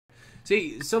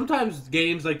See, sometimes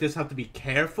games like this have to be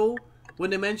careful when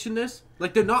they mention this.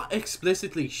 Like, they're not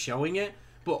explicitly showing it,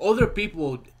 but other people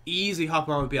will easily hop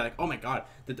on and be like, oh my god,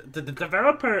 the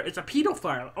developer is a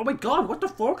pedophile. Oh my god, what the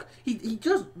fuck? He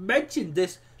just mentioned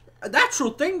this natural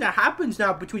thing that happens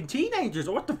now between teenagers.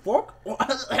 What the fuck?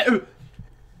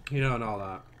 You know, and all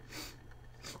that.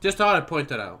 Just thought I'd point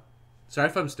that out. Sorry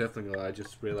if I'm sniffling a lot, I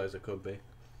just realized it could be.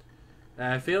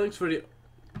 Feelings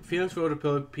for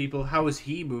other people, how is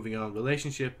he moving on?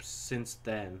 Relationships since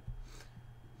then.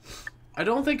 I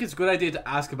don't think it's a good idea to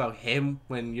ask about him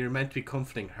when you're meant to be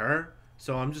comforting her.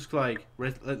 So I'm just like,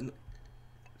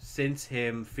 since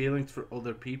him, feelings for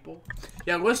other people.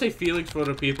 Yeah, I'm going to say feelings for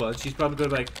other people. And she's probably going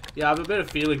to be like, yeah, I have a bit of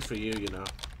feelings for you, you know.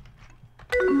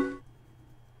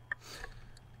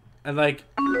 And like,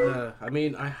 I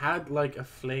mean, I had like a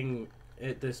fling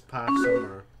this past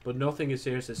summer. But nothing as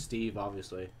serious as Steve,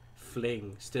 obviously.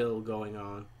 Fling still going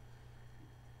on.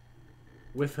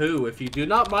 With who? If you do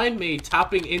not mind me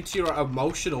tapping into your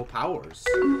emotional powers.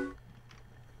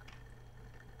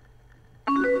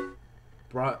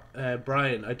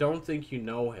 Brian, I don't think you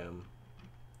know him.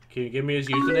 Can you give me his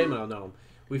username and I'll know him?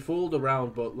 We fooled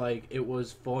around, but like, it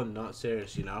was fun, not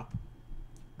serious, you know?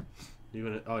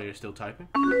 Oh, you're still typing?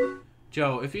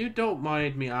 Joe, if you don't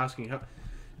mind me asking how...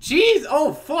 Jeez!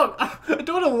 Oh, fuck! I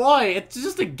don't know why. It's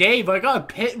just a game. I got a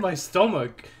pit in my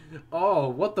stomach. Oh,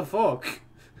 what the fuck?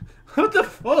 What the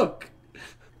fuck?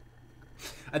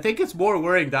 I think it's more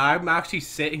worrying that I'm actually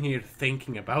sitting here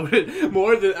thinking about it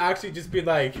more than actually just being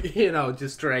like, you know,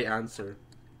 just straight answer.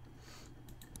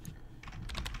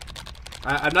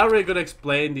 I'm not really gonna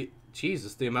explain the...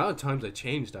 Jesus, the amount of times I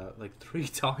changed that. Like 3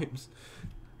 times.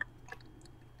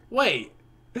 Wait.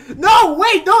 No,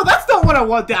 wait, no, that's not what I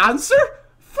want to answer.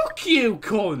 Fuck you,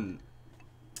 cunt.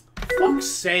 Fuck's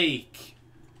sake.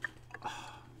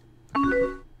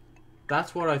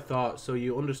 That's what I thought, so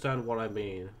you understand what I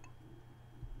mean.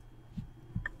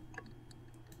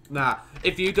 Nah,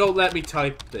 if you don't let me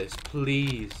type this,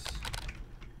 please.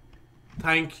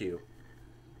 Thank you.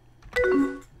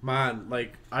 Man,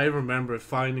 like, I remember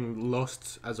finding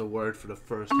lust as a word for the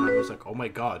first time. I was like, oh my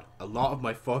god, a lot of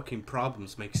my fucking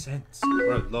problems make sense.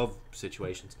 Or love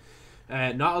situations.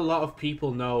 Not a lot of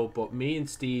people know, but me and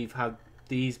Steve had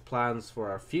these plans for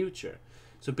our future.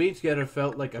 So being together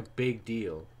felt like a big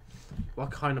deal.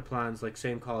 What kind of plans? Like,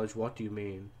 same college, what do you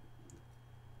mean?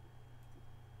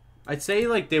 I'd say,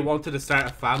 like, they wanted to start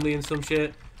a family and some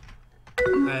shit.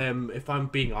 If I'm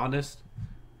being honest.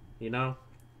 You know?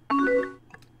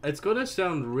 It's gonna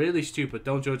sound really stupid,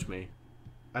 don't judge me.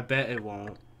 I bet it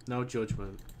won't. No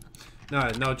judgment. No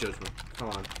judgment. Come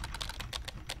on.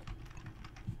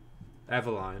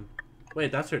 Eveline.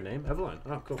 Wait, that's her name? Eveline.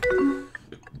 Oh, cool.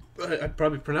 I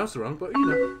probably pronounced it wrong, but you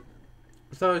know.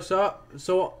 So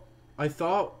I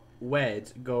thought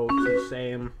we'd go to the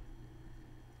same...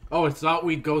 Oh, I thought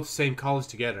we'd go to the same college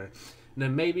together. And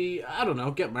then maybe, I don't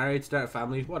know, get married, start a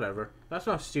family, whatever. That's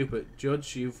not stupid.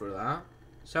 Judge you for that.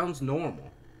 Sounds normal.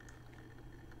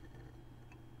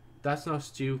 That's not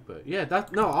stupid. Yeah,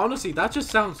 no, honestly, that just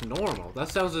sounds normal. That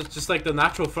sounds just like the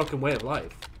natural fucking way of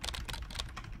life.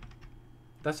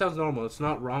 That sounds normal. It's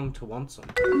not wrong to want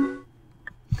something.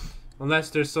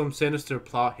 Unless there's some sinister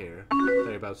plot here that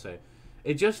you're about to say.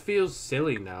 It just feels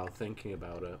silly now thinking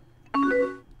about it.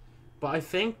 But I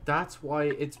think that's why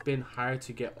it's been hard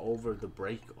to get over the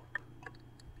breakup.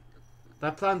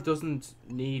 That plan doesn't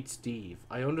need Steve.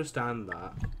 I understand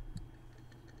that.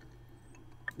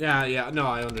 Yeah, no,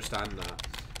 I understand that.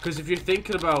 Because if you're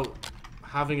thinking about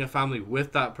having a family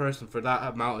with that person for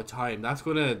that amount of time, that's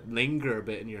going to linger a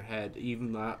bit in your head,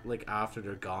 even that, like, after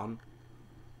they're gone.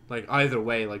 Like, either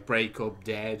way, like, breakup,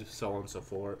 dead, so on and so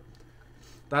forth.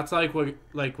 That's like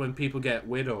when people get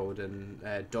widowed and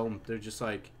dumped, they're just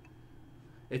like...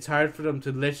 It's hard for them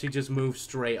to literally just move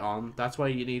straight on. That's why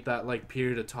you need that, like,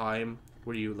 period of time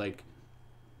where you, like,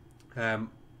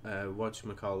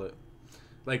 whatchamacallit,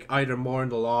 like, either mourn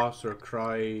the loss or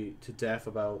cry to death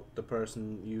about the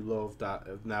person you love that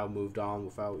have now moved on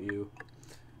without you.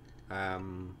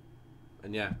 And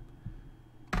yeah.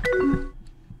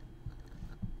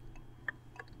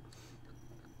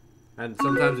 And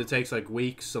sometimes it takes, like,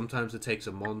 weeks, sometimes it takes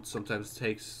a month, sometimes it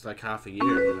takes, like, half a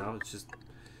year, you know? It's just...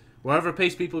 Wherever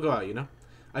pace people go at, you know?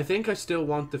 I think I still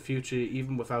want the future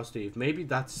even without Steve. Maybe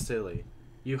that's silly.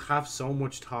 You have so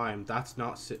much time. That's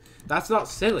not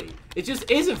silly. It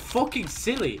just isn't fucking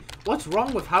silly. What's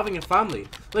wrong with having a family?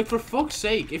 Like, for fuck's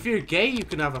sake, if you're gay, you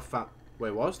can have a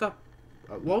Wait, what was that?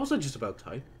 What was I just about to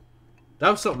type? That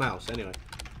was something else, anyway.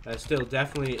 Still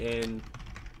definitely in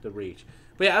the reach.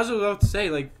 But yeah, as I was about to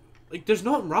say, like, there's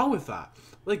nothing wrong with that.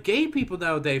 like, gay people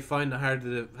nowadays find it hard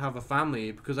to have a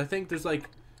family because I think there's, like,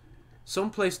 some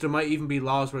place there might even be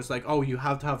laws where it's like, oh, you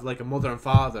have to have, like, a mother and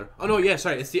father. Oh, no, yeah,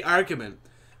 sorry, it's the argument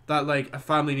that, like, a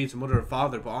family needs a mother and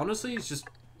father, but honestly, it's just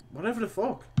whatever the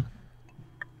fuck.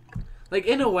 Like,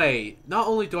 in a way, not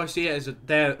only do I see it as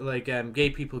gay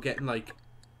people getting, like,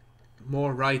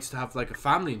 more rights to have, like, a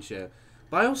family and shit,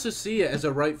 but I also see it as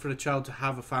a right for the child to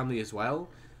have a family as well.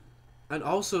 And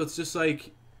also, it's just,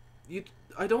 like,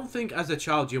 I don't think as a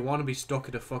child you want to be stuck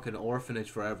in a fucking orphanage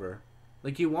forever.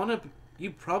 Like, you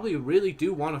probably really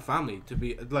do want a family to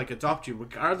be, like, adopt you,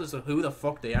 regardless of who the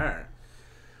fuck they are.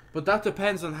 But that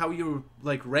depends on how you were,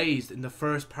 like, raised in the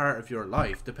first part of your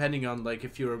life, depending on, like,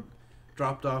 if you were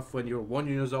dropped off when you were 1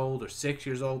 year old or 6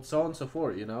 years old, so on and so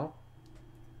forth, you know?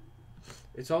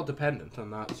 It's all dependent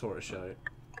on that sort of shit.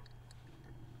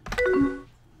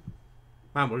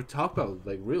 Man, we're talking about,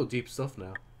 like, real deep stuff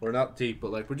now. We're not deep,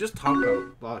 but, like, we're just talking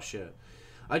about a lot of shit.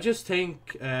 I just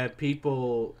think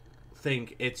people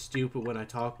think it's stupid when I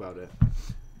talk about it.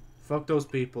 Fuck those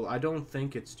people. I don't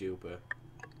think it's stupid.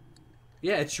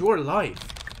 Yeah, it's your life.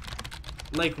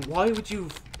 Like, why would you...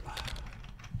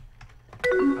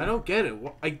 I don't get it.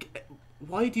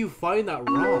 Why do you find that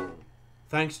wrong?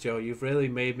 Thanks, Joe. You've really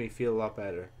made me feel a lot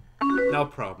better. No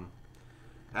problem.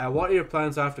 What are your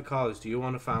plans after college? Do you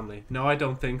want a family? No, I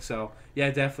don't think so.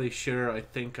 Yeah, definitely. Sure, I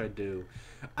think I do.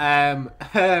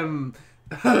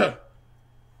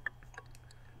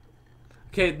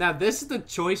 Okay, now this is the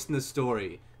choice in the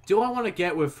story. Do I want to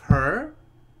get with her?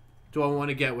 Do I want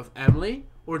to get with Emily?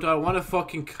 Or do I want to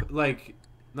fucking, like,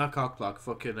 not cockblock,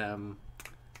 fucking,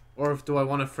 or do I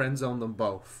want to friend zone them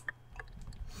both?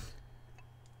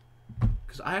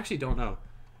 Because I actually don't know.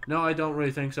 No, I don't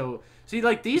really think so. See,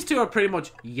 like, these two are pretty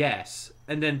much yes.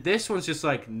 And then this one's just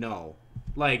like, no.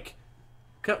 Like,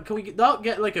 can we not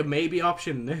get, like, a maybe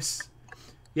option in this?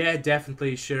 Yeah,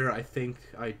 definitely, sure, I think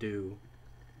I do.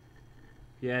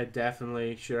 Yeah,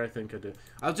 definitely, sure, I think I do.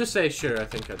 I'll just say sure, I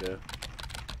think I do.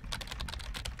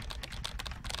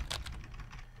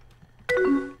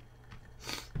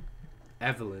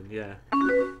 Evelyn, yeah.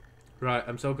 Right,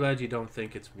 I'm so glad you don't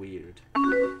think it's weird.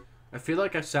 I feel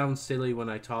like I sound silly when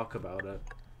I talk about it.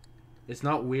 It's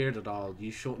not weird at all.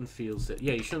 You shouldn't feel silly.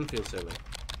 Yeah, you shouldn't feel silly.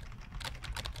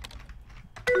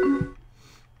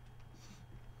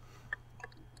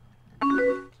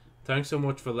 Thanks so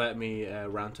much for letting me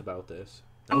rant about this.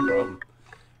 No problem.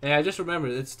 Hey, I just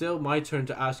remembered, it's still my turn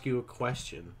to ask you a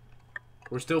question.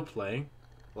 We're still playing.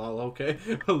 Lol, okay.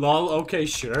 Lol, okay,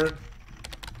 sure.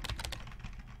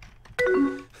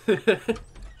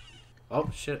 Oh,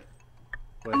 shit.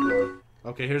 Wait, hold on.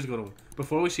 Okay, here's a good one.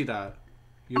 Before we see that,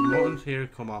 you won't here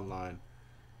come online.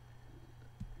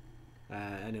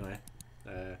 Anyway.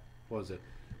 What was it?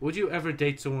 Would you ever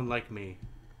date someone like me?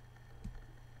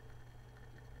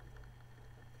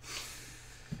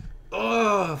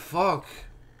 Oh, fuck.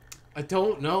 I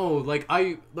don't know. Like,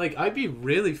 I'd be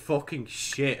really fucking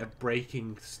shit at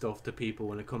breaking stuff to people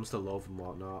when it comes to love and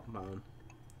whatnot, man.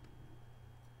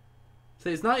 So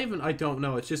it's not even I don't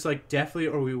know. It's just like definitely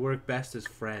or we work best as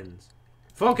friends.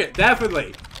 Fuck it,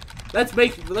 definitely. Let's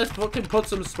fucking put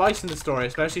some spice in the story,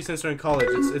 especially since we're in college.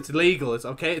 It's legal. It's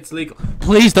okay. It's legal.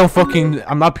 Please don't fucking.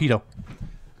 I'm not pedo.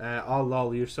 Oh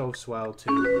lol, you're so swell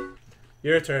too.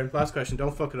 Your turn. Last question.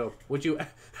 Don't fuck it up. Would you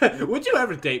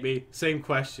ever date me? Same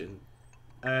question.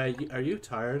 Are you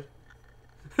tired?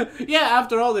 Yeah.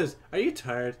 After all this, are you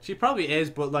tired? She probably is,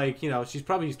 but like you know, she's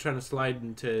probably trying to slide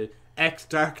into X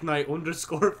Dark Knight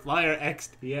 _ Flyer X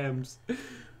DMs.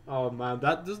 Oh man,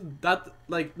 that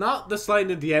like not the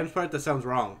sliding in DMs part. That sounds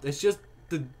wrong. It's just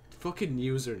the fucking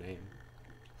username.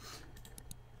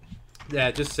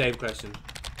 Yeah, just same question.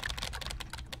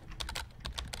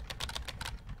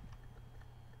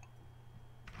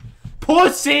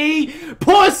 Pussy!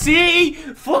 Pussy!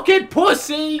 Fucking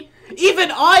pussy! Even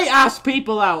I asked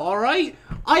people out, alright?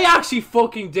 I actually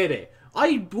fucking did it.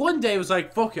 I one day was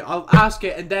like, fuck it, I'll ask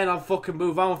it and then I'll fucking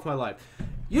move on with my life.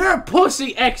 You're a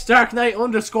pussy, X Dark Knight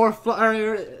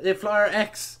 _ Flyer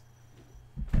X.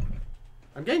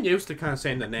 I'm getting used to kind of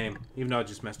saying the name, even though I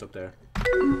just messed up there.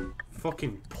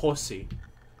 Fucking pussy.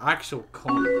 Actual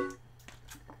cunt.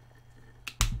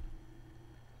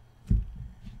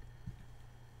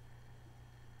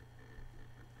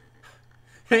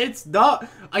 It's not.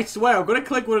 I swear, I'm gonna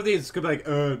click one of these. It's gonna be like,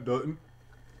 nothing.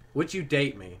 Would you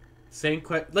date me? Same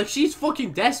question. Like, she's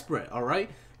fucking desperate, alright?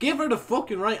 Give her the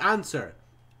fucking right answer.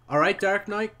 Alright, Dark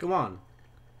Knight? Come on.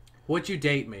 Would you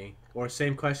date me? Or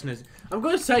same question as... I'm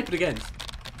gonna type it again.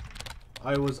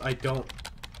 I was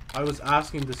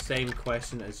asking the same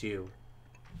question as you.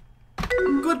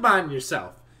 Good man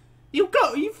yourself. You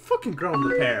fucking grown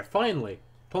the pair, finally.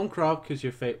 Punk rock is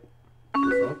your fate.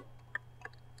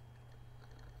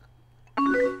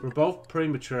 We're both pretty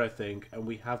mature, I think, and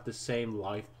we have the same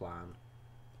life plan.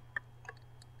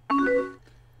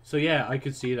 So yeah, I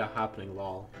could see that happening,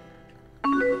 lol.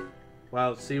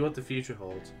 Well, see what the future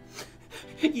holds.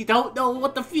 You don't know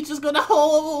what the future's gonna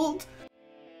hold!